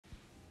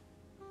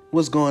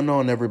What's going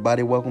on,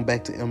 everybody? Welcome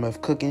back to MF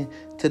Cooking.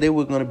 Today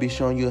we're going to be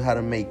showing you how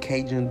to make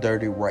Cajun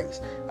dirty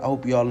rice. I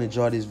hope you all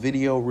enjoy this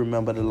video.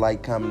 Remember to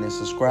like, comment, and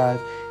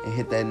subscribe, and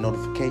hit that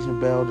notification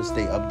bell to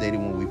stay updated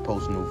when we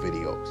post new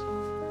videos.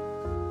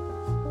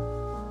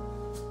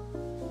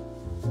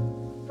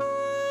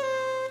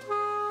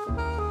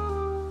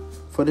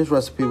 For this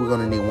recipe, we're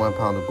going to need 1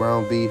 pound of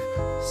ground beef,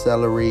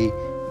 celery,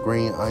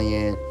 green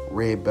onion,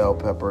 red bell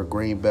pepper,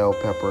 green bell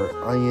pepper,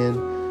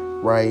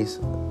 onion, rice,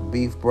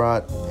 beef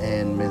broth,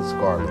 and minced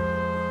garlic.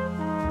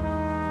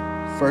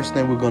 First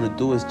thing we're going to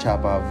do is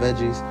chop our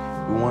veggies.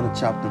 We want to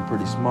chop them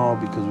pretty small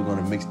because we're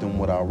going to mix them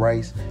with our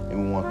rice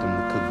and we want them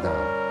to cook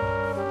down.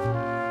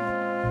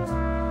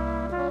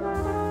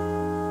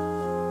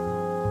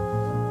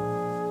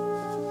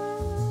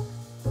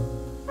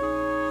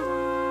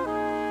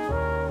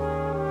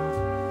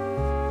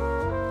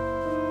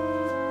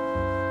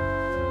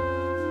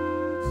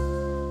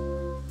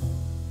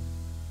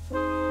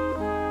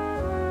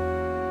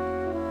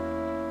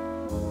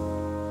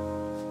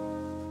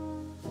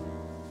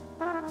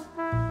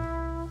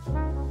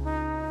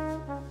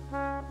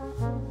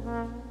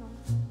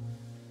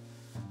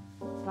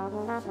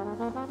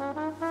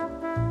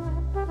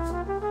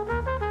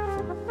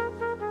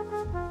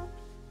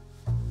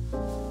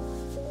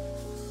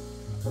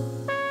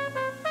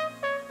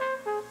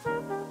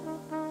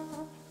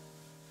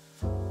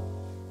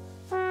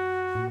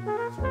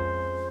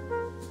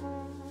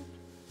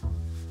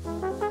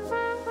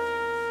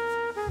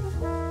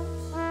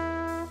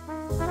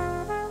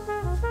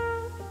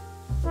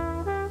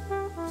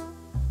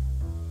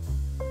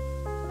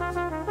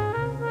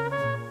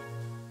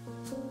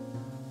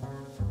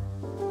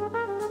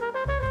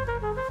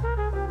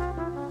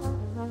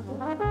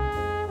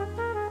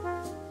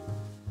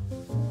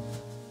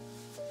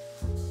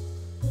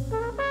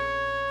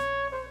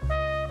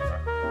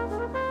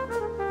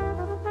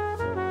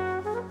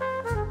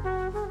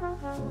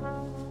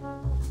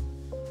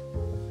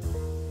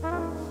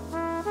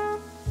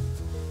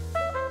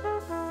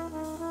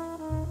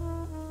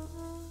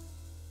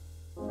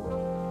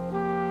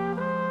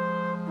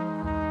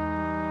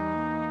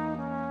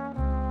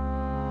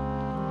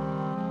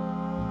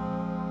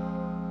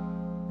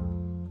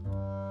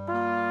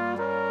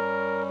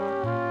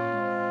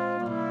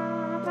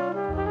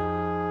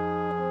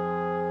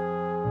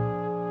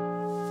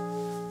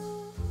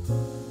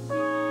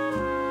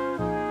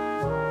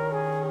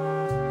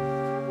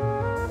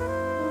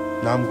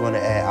 Now I'm going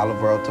to add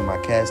olive oil to my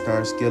cast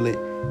iron skillet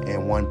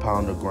and 1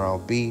 pound of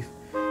ground beef.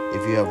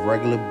 If you have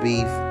regular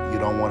beef, you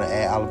don't want to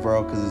add olive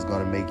oil because it's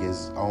going to make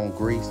its own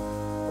grease.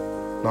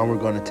 Now we're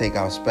going to take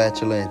our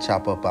spatula and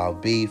chop up our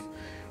beef.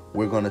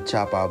 We're going to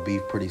chop our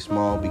beef pretty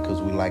small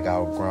because we like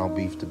our ground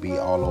beef to be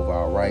all over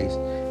our rice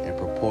in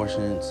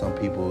proportion. Some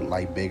people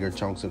like bigger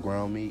chunks of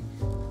ground meat.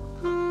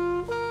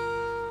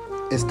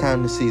 It's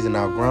time to season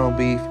our ground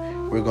beef.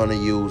 We're going to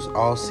use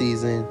all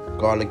season,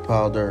 garlic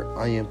powder,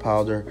 onion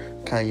powder,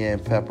 cayenne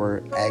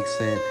pepper,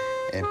 accent,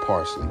 and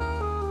parsley.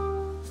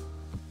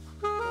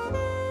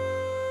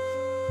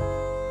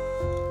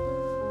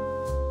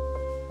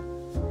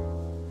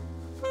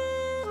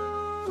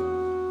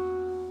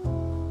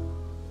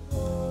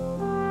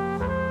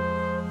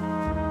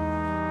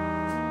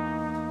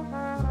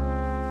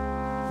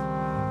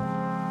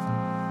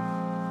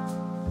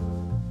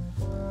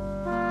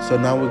 So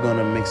now we're going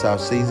to mix our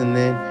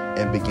seasoning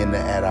and begin to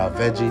add our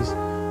veggies.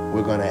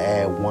 We're going to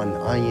add 1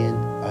 onion,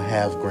 a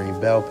half green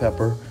bell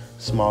pepper,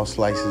 small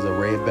slices of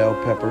red bell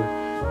pepper,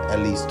 at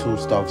least 2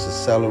 stalks of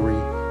celery,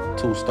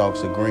 2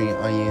 stalks of green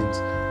onions,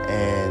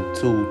 and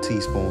 2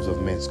 teaspoons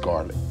of minced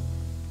garlic.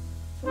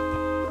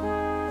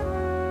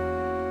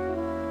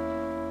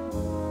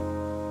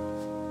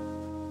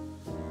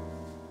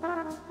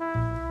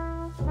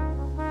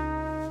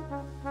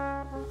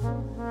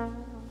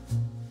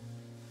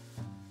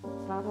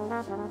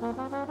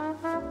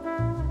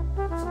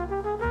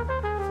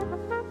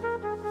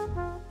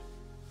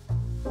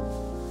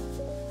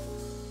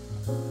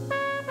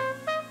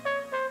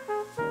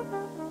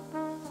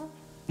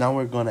 Now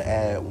we're going to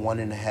add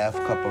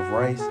 1½ cup of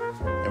rice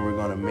and we're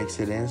going to mix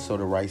it in so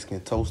the rice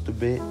can toast a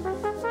bit.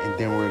 And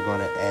then we're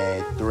going to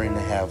add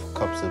 3½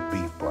 cups of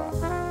beef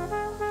broth.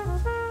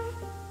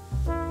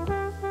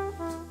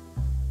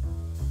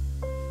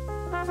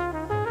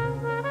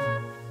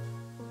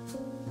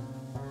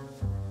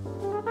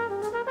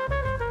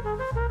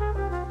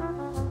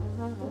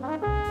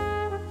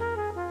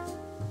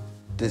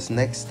 This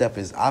next step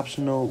is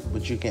optional,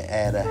 but you can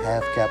add a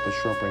 ½ cup of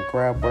shrimp and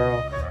crab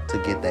barrel to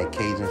get that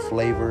Cajun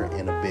flavor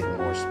and a bit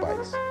more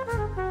spice.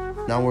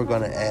 Now we're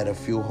going to add a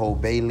few whole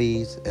bay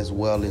leaves as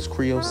well as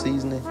Creole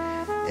seasoning,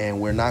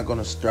 and we're not going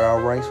to stir our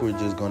rice, we're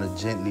just going to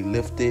gently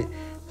lift it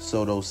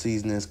so those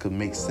seasonings could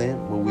mix in,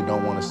 but we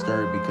don't want to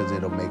stir it because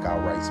it'll make our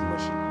rice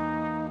mushy.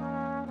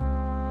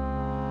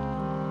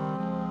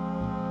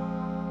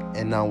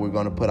 And now we're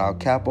going to put our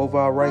cap over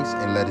our rice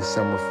and let it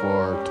simmer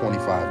for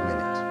 25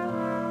 minutes.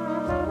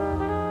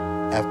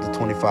 After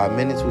 25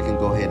 minutes, we can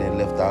go ahead and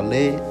lift our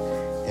lid,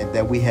 and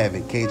there we have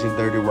it, Cajun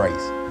dirty rice.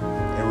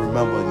 And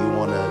Remember, you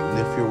want to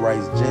lift your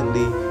rice gently.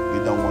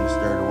 You don't want to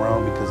stir it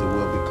around because it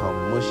will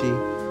become mushy.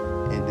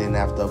 And then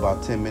after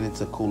about 10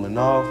 minutes of cooling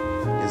off,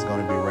 it's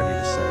going to be ready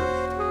to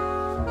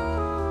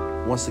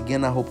serve. Once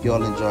again, I hope you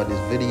all enjoyed this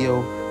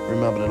video.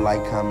 Remember to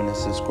like, comment, and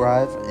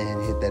subscribe,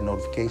 and hit that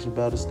notification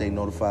bell to stay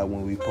notified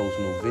when we post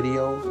new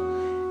videos.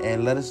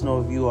 And let us know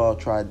if you all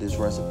tried this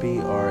recipe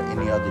or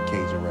any other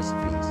Cajun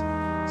recipes.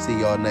 See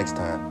y'all next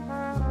time.